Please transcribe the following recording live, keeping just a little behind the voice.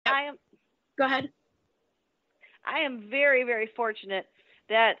Go ahead. I am very, very fortunate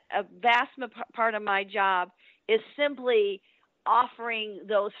that a vast part of my job is simply offering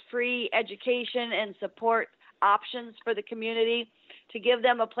those free education and support options for the community to give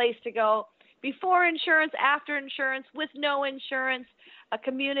them a place to go before insurance, after insurance, with no insurance, a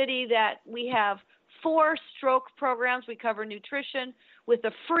community that we have 4 stroke programs. We cover nutrition with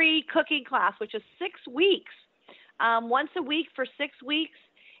a free cooking class, which is 6 weeks, once a week for 6 weeks.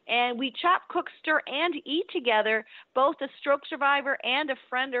 And we chop, cook, stir, and eat together, both a stroke survivor and a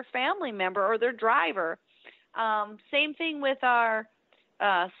friend or family member or their driver. Same thing with our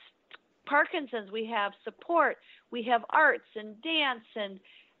Parkinson's. We have support. We have arts and dance and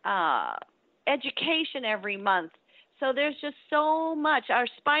education every month. So there's just so much. Our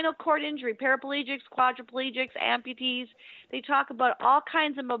spinal cord injury, paraplegics, quadriplegics, amputees, they talk about all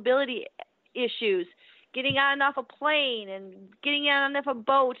kinds of mobility issues, getting on and off a plane and getting on and off a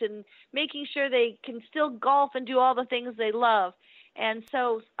boat and making sure they can still golf and do all the things they love. And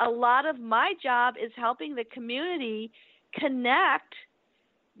so a lot of my job is helping the community connect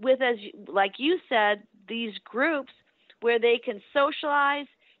with, like you said, these groups where they can socialize,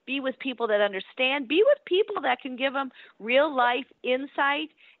 be with people that understand, be with people that can give them real life insight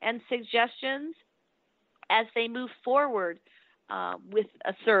and suggestions as they move forward with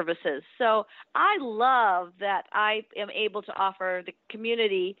services. So I love that I am able to offer the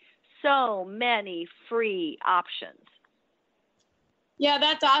community so many free options. Yeah,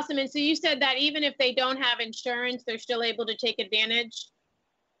 that's awesome. And so you said that even if they don't have insurance, they're still able to take advantage?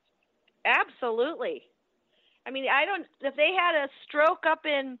 Absolutely. I mean, if they had a stroke up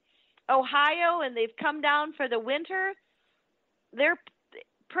in Ohio and they've come down for the winter,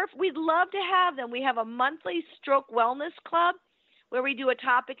 we'd love to have them. We have a monthly stroke wellness club where we do a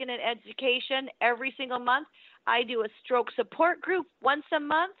topic and an education every single month. I do a stroke support group once a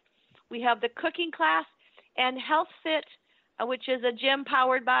month. We have the cooking class, and Health Fit, which is a gym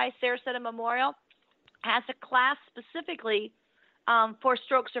powered by Sarasota Memorial, has a class specifically for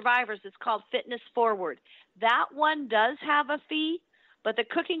stroke survivors. It's called Fitness Forward. That one does have a fee, but the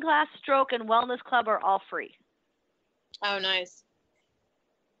cooking class, stroke, and wellness club are all free. Oh, nice.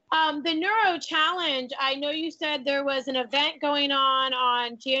 The Neuro Challenge, I know you said there was an event going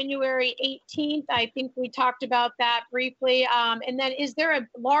on January 18th. I think we talked about that briefly. And then is there a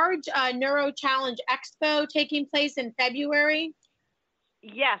large Neuro Challenge Expo taking place in February?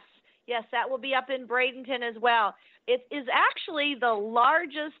 Yes, that will be up in Bradenton as well. It is actually the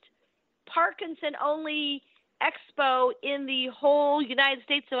largest Parkinson-only expo in the whole United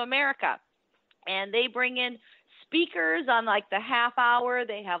States of America. And they bring in speakers on like the half hour.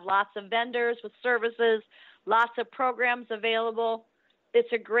 They have lots of vendors with services, lots of programs available.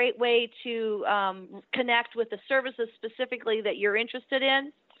 It's a great way to connect with the services specifically that you're interested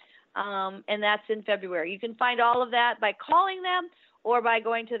in, and that's in February. You can find all of that by calling them or by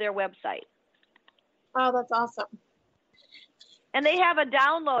going to their website. Oh, that's awesome. And they have a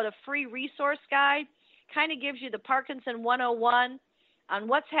download, a free resource guide, kind of gives you the Parkinson 101 on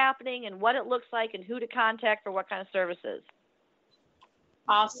what's happening and what it looks like and who to contact for what kind of services.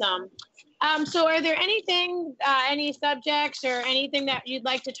 Awesome. So are there any subjects or anything that you'd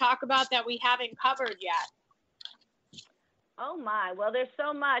like to talk about that we haven't covered yet? Oh my, well, there's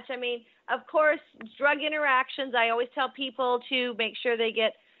so much. I mean, of course, drug interactions, I always tell people to make sure they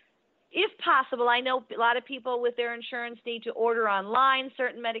get, if possible, I know a lot of people with their insurance need to order online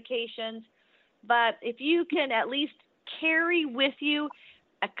certain medications, but if you can at least carry with you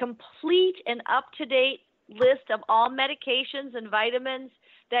a complete and up-to-date list of all medications and vitamins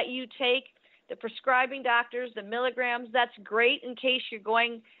that you take, the prescribing doctors, the milligrams, that's great in case you're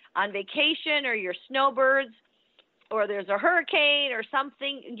going on vacation or you're snowbirds or there's a hurricane or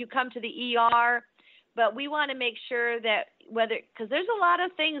something, you come to the ER. But we want to make sure that because there's a lot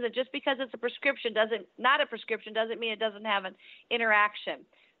of things that just because it's a prescription not a prescription doesn't mean it doesn't have an interaction.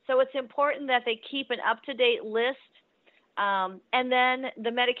 So it's important that they keep an up-to-date list. And then the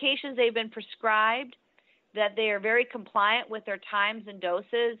medications they've been prescribed, that they are very compliant with their times and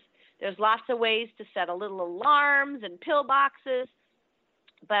doses. There's lots of ways to set a little alarms and pill boxes,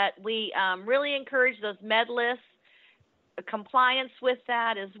 but we really encourage those med lists, compliance with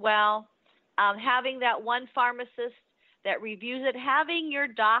that as well. Having that one pharmacist that reviews it, having your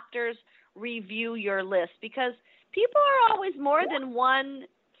doctors review your list, because people are always more than one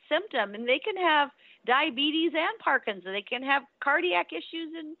symptom, and they can have diabetes and Parkinson. They can have cardiac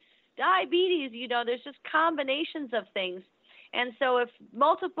issues and diabetes. There's just combinations of things. And so if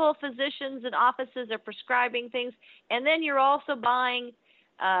multiple physicians and offices are prescribing things, and then you're also buying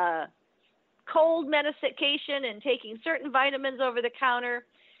cold medication and taking certain vitamins over the counter,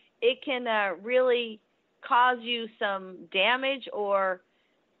 it can really cause you some damage or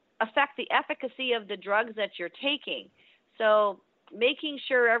affect the efficacy of the drugs that you're taking. So making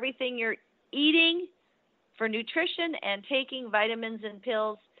sure everything you're eating for nutrition and taking vitamins and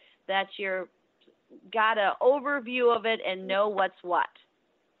pills, that you're got an overview of it and know what's what.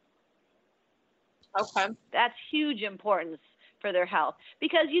 Okay. That's huge importance for their health,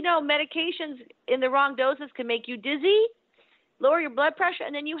 because medications in the wrong doses can make you dizzy, lower your blood pressure,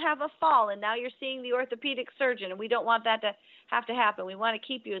 and then you have a fall, and now you're seeing the orthopedic surgeon, and we don't want that to have to happen. We want to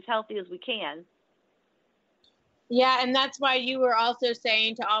keep you as healthy as we can. Yeah, and that's why you were also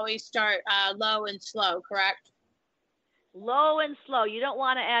saying to always start low and slow, correct? Low and slow. You don't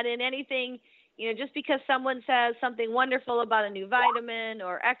want to add in anything, just because someone says something wonderful about a new vitamin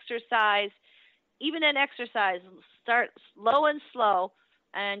or exercise. Even in exercise, start low and slow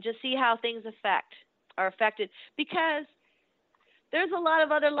and just see how things are affected. Because there's a lot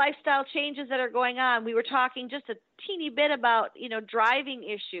of other lifestyle changes that are going on. We were talking just a teeny bit about, driving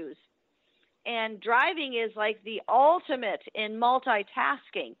issues. And driving is like the ultimate in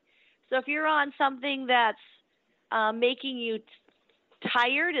multitasking. So if you're on something that's making you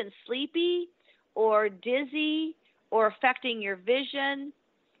tired and sleepy or dizzy or affecting your vision,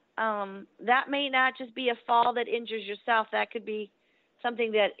 that may not just be a fall that injures yourself. That could be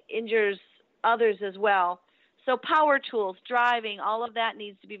something that injures others as well. So power tools, driving, all of that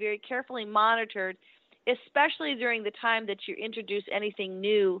needs to be very carefully monitored, especially during the time that you introduce anything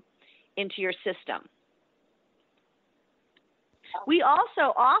new into your system. We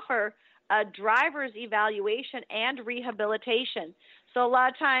also offer a driver's evaluation and rehabilitation. So a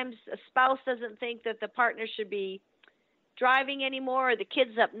lot of times a spouse doesn't think that the partner should be driving anymore, or the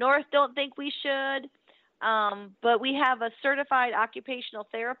kids up north don't think we should. But we have a certified occupational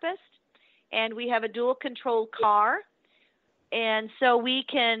therapist, and we have a dual control car. And so we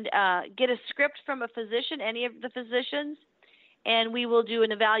can get a script from a physician, any of the physicians, and we will do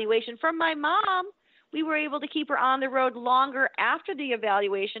an evaluation. From my mom, we were able to keep her on the road longer after the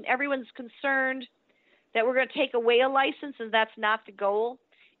evaluation. Everyone's concerned that we're going to take away a license, and that's not the goal.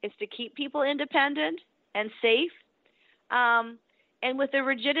 It's to keep people independent and safe. And with the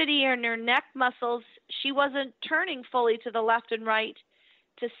rigidity in her neck muscles, she wasn't turning fully to the left and right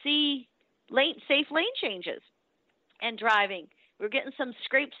to see safe lane changes and driving. We were getting some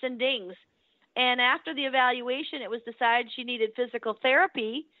scrapes and dings. And after the evaluation, it was decided she needed physical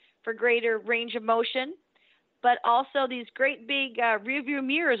therapy for greater range of motion, but also these great big rear view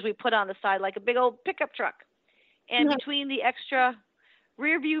mirrors we put on the side, like a big old pickup truck. And between the extra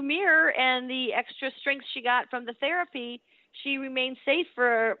rear view mirror and the extra strength she got from the therapy, she remained safe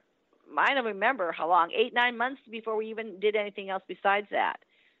for, I don't remember how long, 8-9 months before we even did anything else besides that.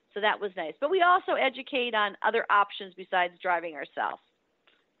 So that was nice. But we also educate on other options besides driving ourselves.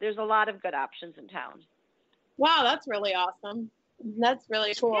 There's a lot of good options in town. Wow, that's really awesome. That's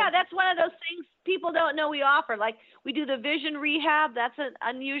really cool. Yeah, that's one of those things people don't know we offer. Like, we do the vision rehab. That's an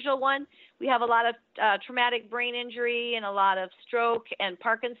unusual one. We have a lot of traumatic brain injury and a lot of stroke and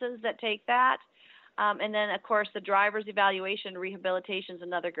Parkinson's that take that. And then, of course, the driver's evaluation rehabilitation is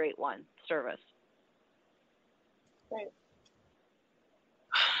another great service. Right.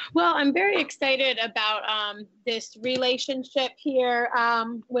 Well, I'm very excited about this relationship here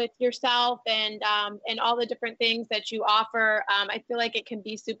with yourself and all the different things that you offer. I feel like it can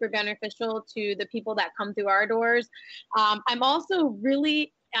be super beneficial to the people that come through our doors. I'm also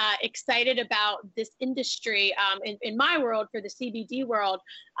really excited about this industry in my world, for the CBD world.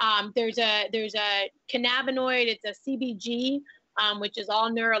 There's a cannabinoid. It's a CBG, which is all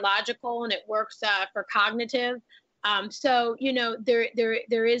neurological, and it works for cognitive. So,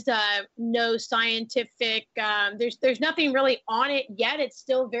 there is no scientific, there's nothing really on it yet. It's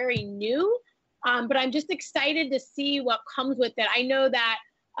still very new, but I'm just excited to see what comes with it. I know that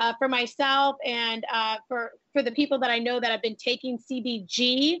for myself and for the people that I know that have been taking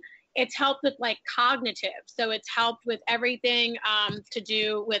CBG, it's helped with like cognitive. So it's helped with everything to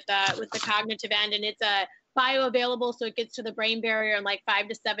do with the cognitive end, and it's a bioavailable, so it gets to the brain barrier in like 5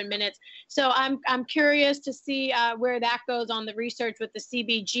 to 7 minutes. So I'm curious to see where that goes on the research with the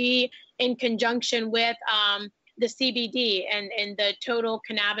CBG in conjunction with the CBD and the total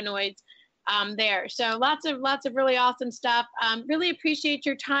cannabinoids there. So lots of really awesome stuff. Really appreciate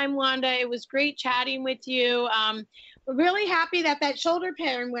your time, Wanda. It was great chatting with you. We're really happy that shoulder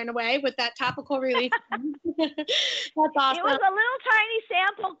pain went away with that topical relief. That's awesome. It was a little tiny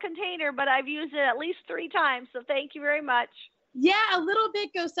sample container, but I've used it at least 3 times. So thank you very much. Yeah, a little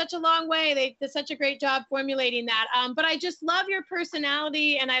bit goes such a long way. They did such a great job formulating that. But I just love your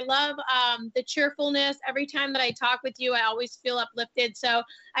personality, and I love the cheerfulness. Every time that I talk with you, I always feel uplifted. So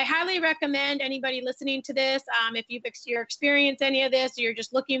I highly recommend anybody listening to this, if you're experienced any of this, or you're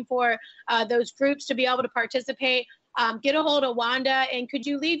just looking for those groups to be able to participate, get a hold of Wanda. And could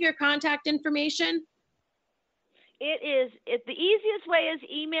you leave your contact information? The easiest way is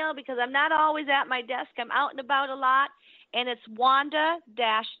email, because I'm not always at my desk. I'm out and about a lot. And it's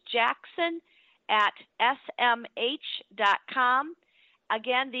wanda-jackson@smh.com.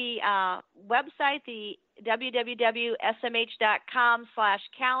 Again, the website, the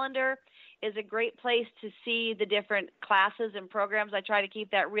www.smh.com/calendar, is a great place to see the different classes and programs. I try to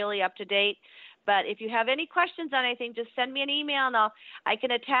keep that really up to date. But if you have any questions on anything, just send me an email, and I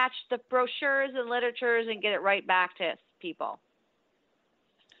can attach the brochures and literatures and get it right back to people.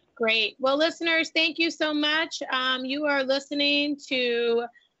 Great. Well, listeners, thank you so much. You are listening to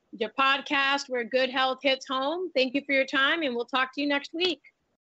your podcast where good health hits home. Thank you for your time, and we'll talk to you next week.